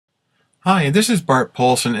Hi, this is Bart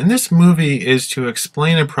Paulson, and this movie is to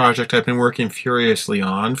explain a project I've been working furiously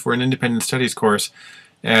on for an independent studies course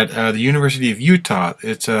at the University of Utah.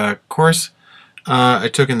 It's a course I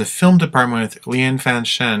took in the film department with Lian Fan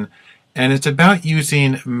Shen, and it's about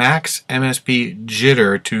using Max MSP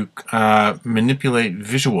Jitter to manipulate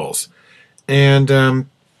visuals. And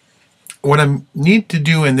what I need to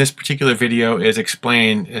do in this particular video is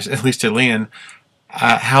explain, at least to Lian,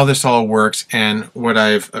 how this all works and what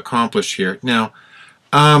I've accomplished here. Now,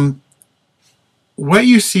 what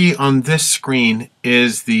you see on this screen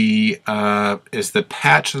is the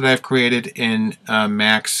patch that I've created in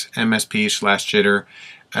Max MSP/Jitter,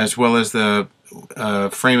 as well as the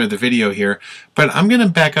frame of the video here. But I'm going to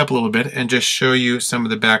back up a little bit and just show you some of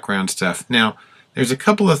the background stuff. Now, there's a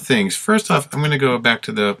couple of things. First off, I'm going to go back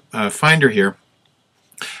to the Finder here.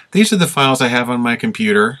 These are the files I have on my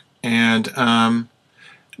computer, and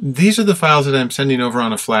these are the files that I'm sending over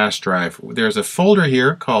on a flash drive. There's a folder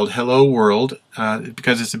here called Hello World,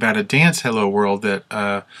 because it's about a dance Hello World that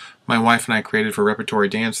my wife and I created for Repertory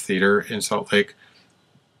Dance Theatre in Salt Lake.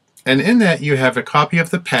 And in that you have a copy of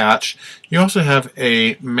the patch. You also have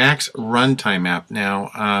a Max runtime app.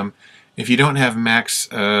 Now, if you don't have Max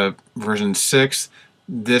version 6,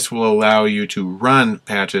 this will allow you to run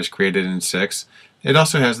patches created in 6. It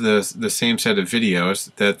also has the same set of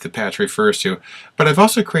videos that the patch refers to. But I've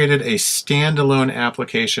also created a standalone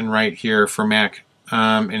application right here for Mac.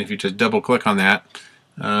 And if you just double click on that,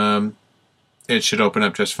 it should open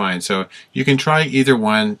up just fine. So you can try either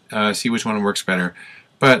one, see which one works better.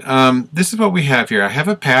 But this is what we have here. I have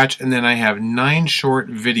a patch, and then I have 9 short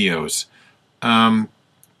videos.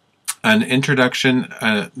 An introduction,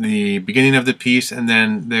 the beginning of the piece, and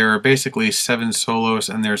then there are basically 7 solos,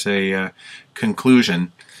 and there's a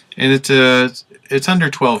conclusion. And it's under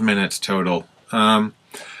 12 minutes total.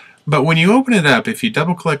 But when you open it up, if you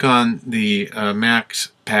double click on the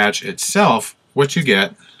Max patch itself, what you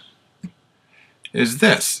get is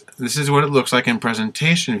this. This is what it looks like in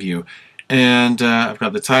presentation view. And I've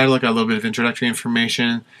got the title, I've got a little bit of introductory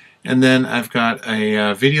information, and then I've got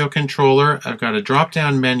a video controller. I've got a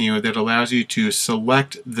drop-down menu that allows you to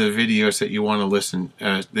select the videos that you want to listen,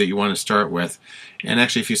 that you want to start with. And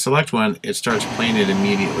actually, if you select one, it starts playing it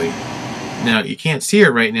immediately. Now, you can't see it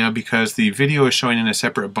right now because the video is showing in a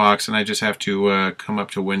separate box, and I just have to come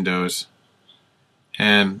up to Windows.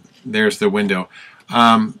 And there's the window.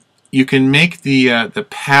 You can make the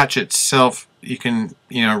patch itself, you can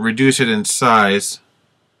reduce it in size.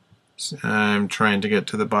 I'm trying to get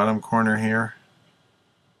to the bottom corner here.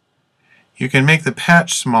 You can make the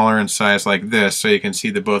patch smaller in size like this so you can see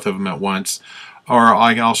the both of them at once. Or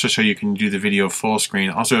I can also show you can do the video full screen.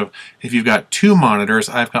 Also, if you've got 2 monitors,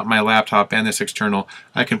 I've got my laptop and this external,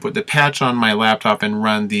 I can put the patch on my laptop and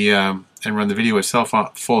run the video itself on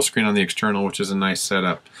full screen on the external, which is a nice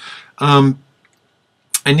setup. I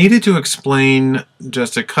needed to explain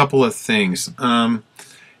just a couple of things.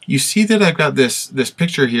 You see that I've got this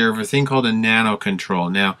picture here of a thing called a nano control.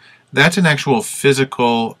 Now, that's an actual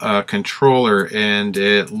physical controller, and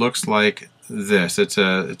it looks like this.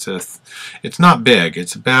 It's not big.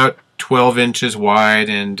 It's about 12 inches wide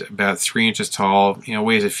and about 3 inches tall.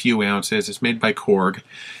 Weighs a few ounces. It's made by Korg.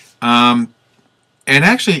 And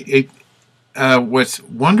actually, what's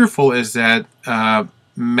wonderful is that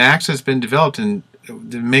Max has been developed to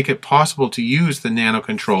make it possible to use the nano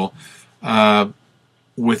control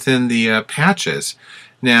within the patches.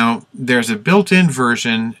 Now, there's a built-in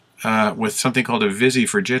version with something called a Visi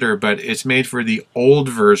for jitter, but it's made for the old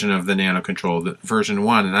version of the nano control, the version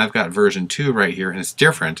 1, and I've got version 2 right here, and it's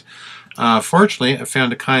different. Fortunately, I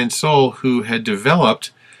found a kind soul who had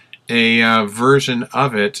developed a version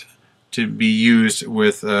of it to be used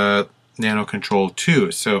with Nano Control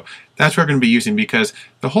 2. So that's what we're going to be using, because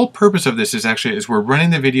the whole purpose of this is we're running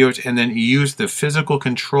the videos and then you use the physical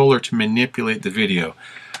controller to manipulate the video.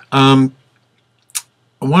 I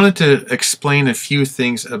wanted to explain a few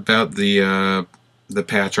things about the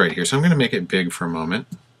patch right here, so I'm going to make it big for a moment.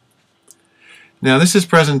 Now, this is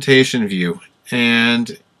presentation view,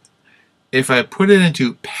 and if I put it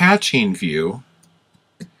into patching view,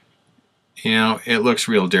 it looks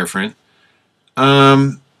real different.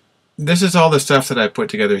 This is all the stuff that I put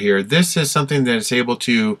together here. This is something that is able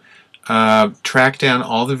to track down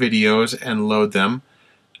all the videos and load them.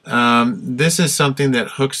 This is something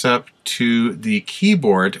that hooks up to the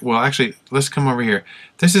keyboard. Well, actually, let's come over here.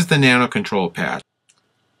 This is the Nano Control patch.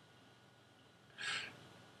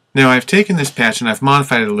 Now, I've taken this patch and I've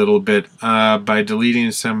modified it a little bit by deleting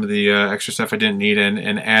some of the extra stuff I didn't need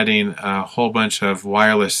and adding a whole bunch of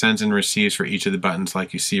wireless sends and receives for each of the buttons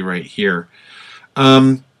like you see right here.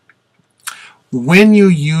 When you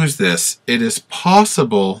use this, it is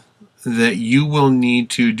possible that you will need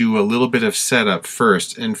to do a little bit of setup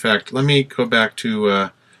first. In fact, let me go back to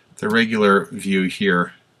the regular view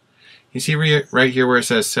here. You see right here where it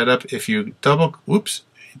says setup, if you double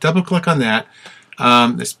click on that,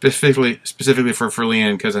 specifically for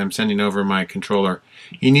Leanne, because I'm sending over my controller,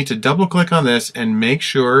 you need to double click on this and make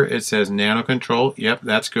sure it says nano control. Yep,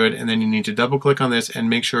 that's good. And then you need to double click on this and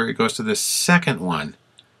make sure it goes to the second one.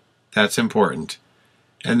 That's important.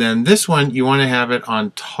 And then this one, you want to have it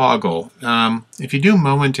on toggle. If you do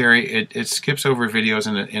momentary, it skips over videos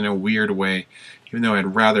in a weird way, even though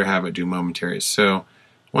I'd rather have it do momentary. So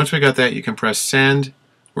once we got that, you can press send.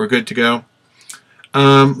 We're good to go.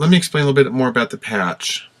 Let me explain a little bit more about the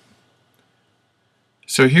patch.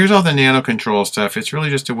 So here's all the nano control stuff. It's really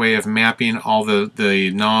just a way of mapping all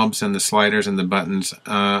the knobs and the sliders and the buttons.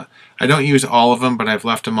 I don't use all of them, but I've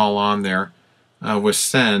left them all on there with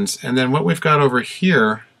sends. And then what we've got over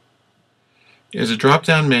here is a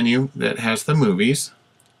drop-down menu that has the movies.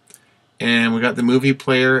 And we got the movie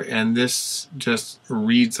player, and this just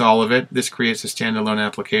reads all of it. This creates a standalone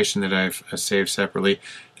application that I've saved separately.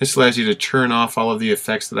 This allows you to turn off all of the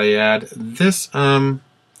effects that I add. This, when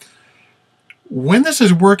this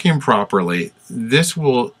is working properly, this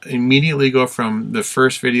will immediately go from the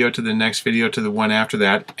first video to the next video to the one after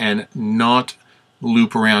that, and not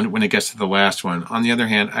loop around when it gets to the last one. On the other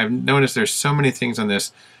hand, I've noticed there's so many things on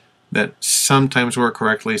this that sometimes work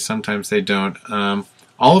correctly, sometimes they don't.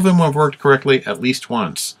 All of them have worked correctly at least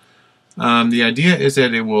once. The idea is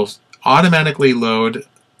that it will automatically load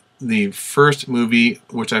the first movie,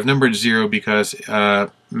 which I've numbered 0 because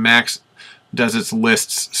Max does its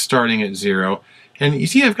lists starting at 0. And you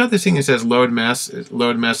see I've got this thing that says load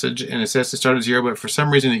message, and it says to start at 0, but for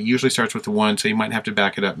some reason it usually starts with 1, so you might have to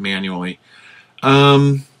back it up manually.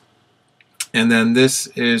 And then this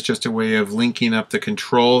is just a way of linking up the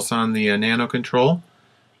controls on the nano control.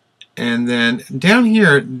 And then down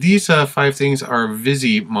here, these 5 things are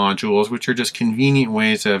Visi modules, which are just convenient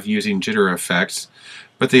ways of using jitter effects.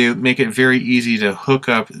 But they make it very easy to hook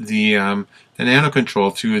up the nano control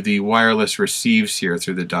through the wireless receives here,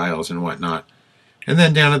 through the dials and whatnot. And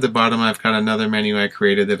then down at the bottom, I've got another menu I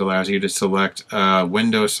created that allows you to select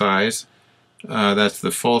window size. That's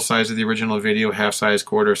the full size of the original video, half size,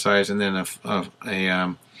 quarter size, and then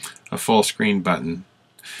a full screen button.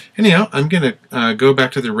 Anyhow, I'm going to go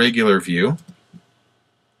back to the regular view.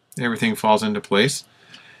 Everything falls into place.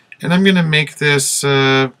 And I'm going to make this,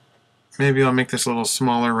 maybe I'll make this a little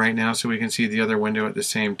smaller right now so we can see the other window at the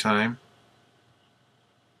same time.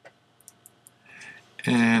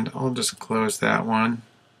 And I'll just close that one.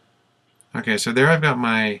 Okay, so there I've got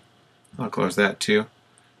my, I'll close that too.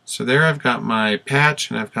 So there I've got my patch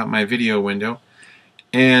and I've got my video window.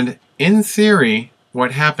 And in theory,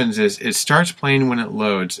 what happens is it starts playing when it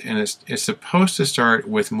loads, and it's supposed to start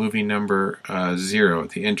with movie number 0,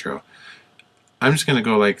 the intro. I'm just going to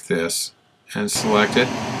go like this and select it,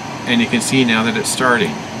 and you can see now that it's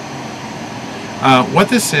starting. What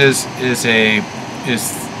this is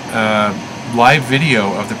live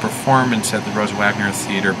video of the performance at the Rose Wagner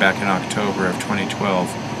Theatre back in October of 2012.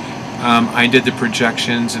 I did the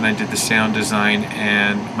projections and I did the sound design,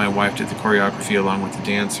 and my wife did the choreography along with the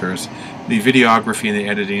dancers. The videography and the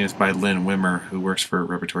editing is by Lynn Wimmer, who works for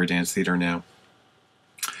Repertory Dance Theatre now.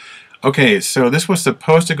 Okay, so this was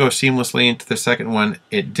supposed to go seamlessly into the second one.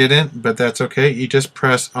 It didn't, but that's okay. You just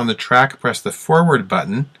press on the track, press the forward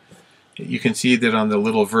button. You can see that on the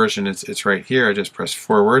little version, it's right here. I just press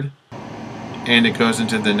forward, and it goes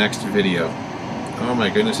into the next video. Oh my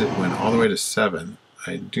goodness, it went all the way to 7.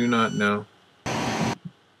 I do not know.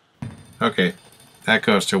 Okay, that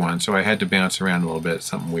goes to 1, so I had to bounce around a little bit.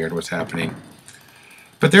 Something weird was happening.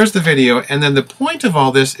 But there's the video, and then the point of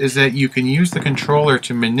all this is that you can use the controller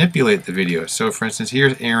to manipulate the video. So for instance,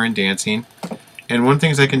 here's Aaron dancing, and one of the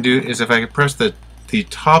things I can do is if I press the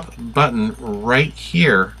top button right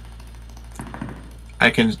here, I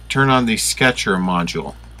can turn on the sketcher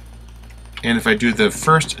module. And if I do the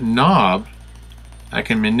first knob, I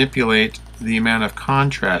can manipulate the amount of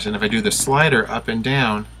contrast, and if I do the slider up and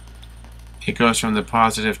down, it goes from the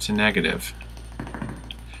positive to negative.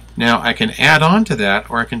 Now I can add on to that,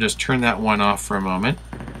 or I can just turn that one off for a moment,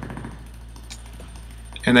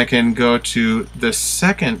 and I can go to the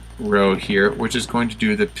second row here, which is going to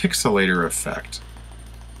do the pixelator effect.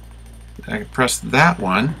 I can press that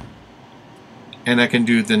one, and I can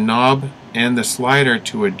do the knob and the slider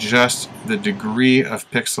to adjust the degree of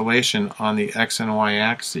pixelation on the X and Y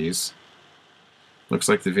axes. Looks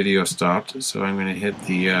like the video stopped, so I'm going to hit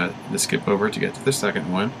the skip over to get to the second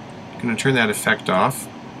one. I'm going to turn that effect off.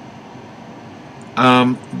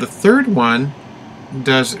 The third one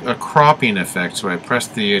does a cropping effect. So I press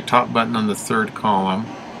the top button on the third column,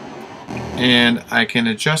 and I can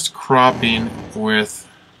adjust cropping with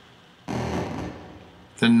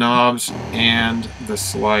the knobs and the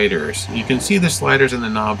sliders. You can see the sliders and the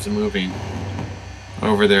knobs moving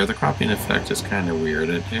over there. The cropping effect is kind of weird.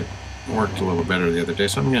 It worked a little better the other day,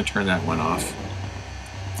 so I'm going to turn that one off.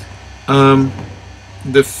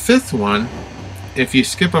 The fifth one, if you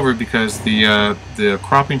skip over because the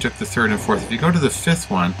cropping took the third and fourth, if you go to the fifth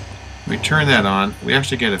one, we turn that on, we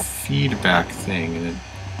actually get a feedback thing, and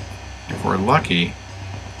if we're lucky,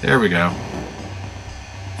 there we go.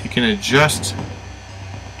 You can adjust.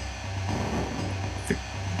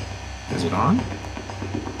 Is it on?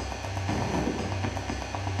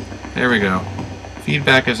 There we go.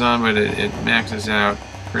 Feedback is on, but it maxes out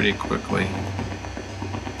pretty quickly.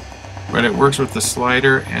 But it works with the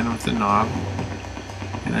slider and with the knob.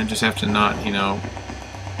 And I just have to not, you know,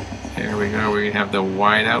 there we go. We have the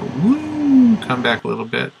wide out. Woo! Come back a little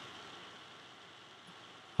bit.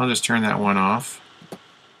 I'll just turn that one off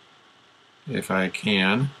if I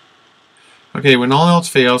can. Okay, when all else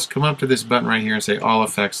fails, come up to this button right here and say all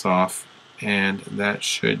effects off, and that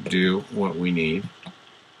should do what we need.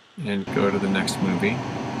 And go to the next movie.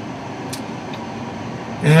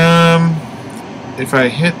 If I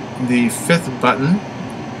hit the fifth button,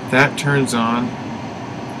 that turns on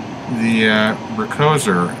the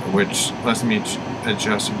recorder, which lets me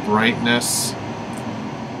adjust brightness.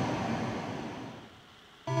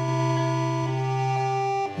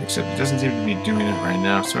 Except it doesn't seem to be doing it right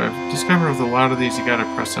now. So I've discovered with a lot of these, you got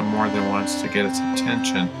to press them more than once to get its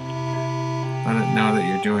attention. Let it know that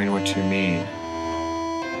you're doing what you mean.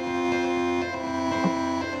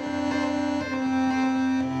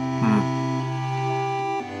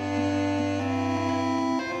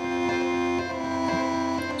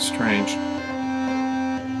 Strange.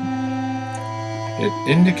 It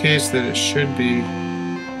indicates that it should be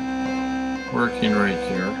working right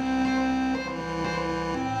here.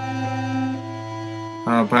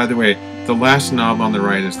 By the way, the last knob on the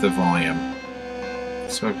right is the volume.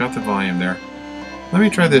 So I've got the volume there. Let me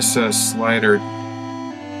try this slider.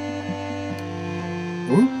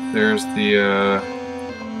 Ooh, there's the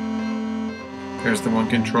one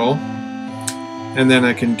control. And then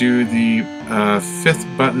I can do the fifth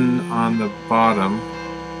button on the bottom,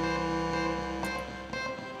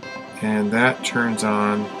 and that turns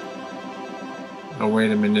on a way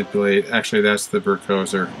to manipulate. Actually, that's the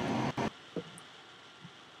recorder.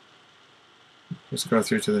 Let's go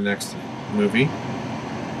through to the next movie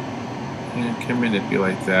and can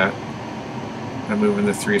manipulate that. I'm moving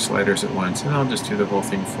the three sliders at once, and I'll just do the whole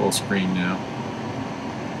thing full screen now.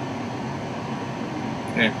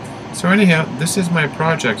 Okay. So anyhow, this is my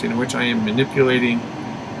project in which I am manipulating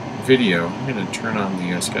video. I'm going to turn on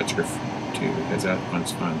the sketcher too, because that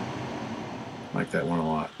one's fun. I like that one a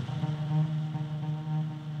lot.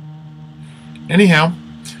 Anyhow,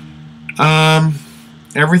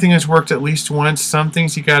 everything has worked at least once. Some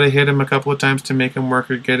things you got to hit them a couple of times to make them work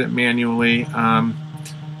or get it manually.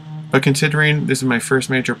 But considering this is my first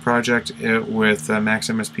major project with Max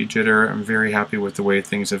MSP Jitter, I'm very happy with the way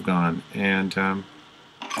things have gone. And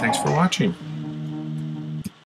thanks for watching.